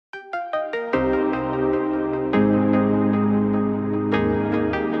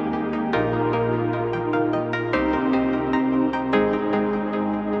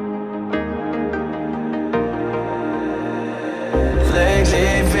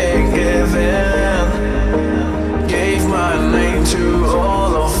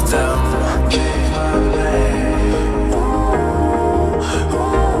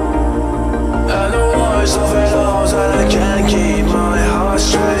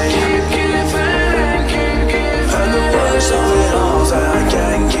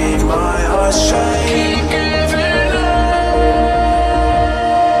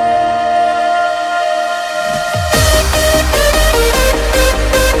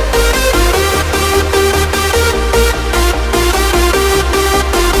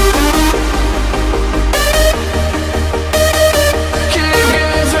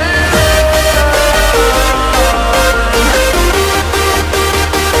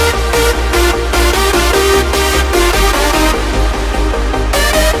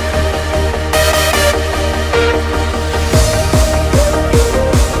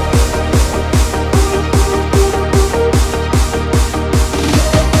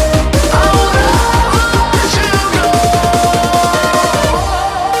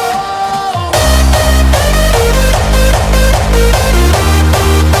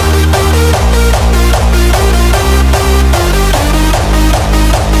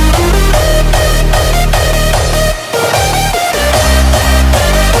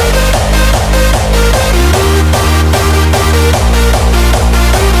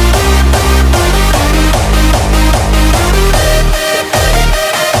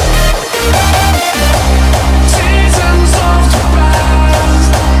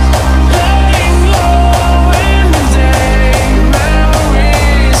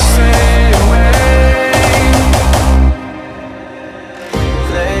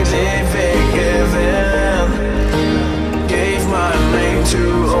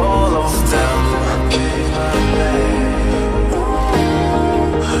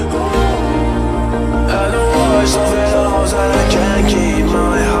worst of it all is that I can't keep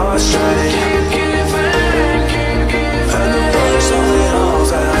my heart straight. And the worst of it all is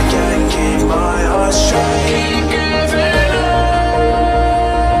that I can't keep my heart straight.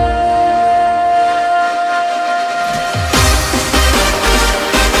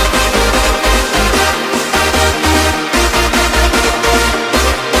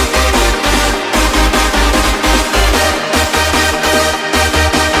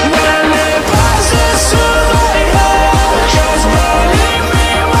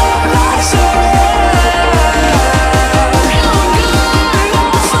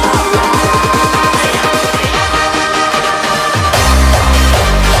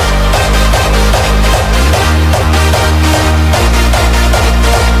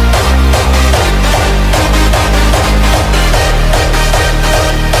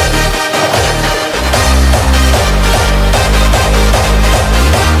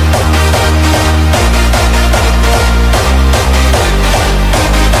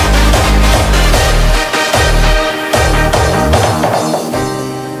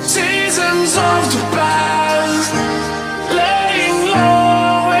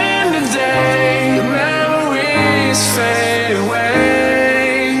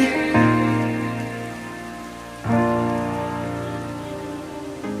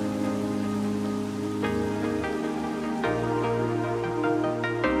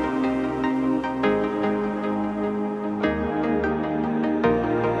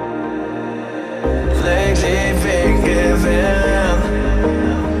 Lately been giving,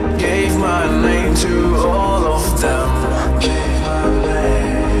 gave my name to all of them. Gave my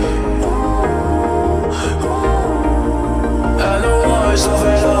name. And the worst of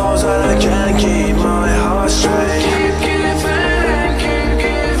it all is that I can't keep my heart straight.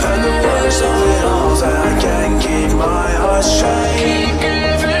 And the worst of it all is that I can't keep my heart straight.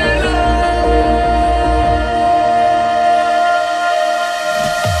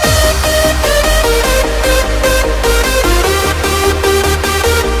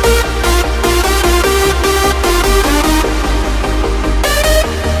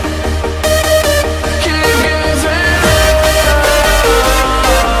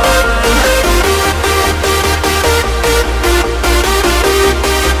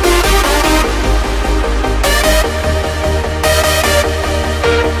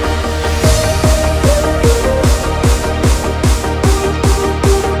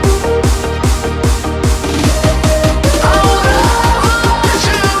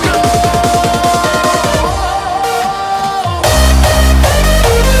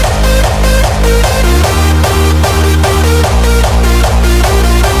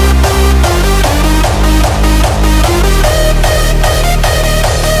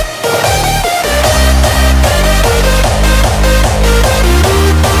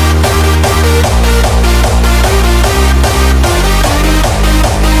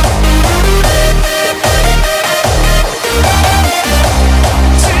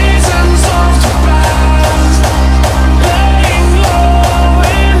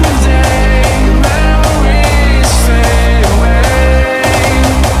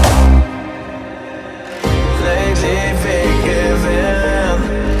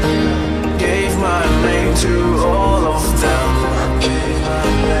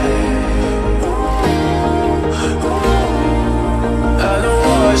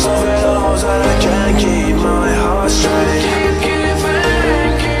 Of it all is that I can't keep my heart straight.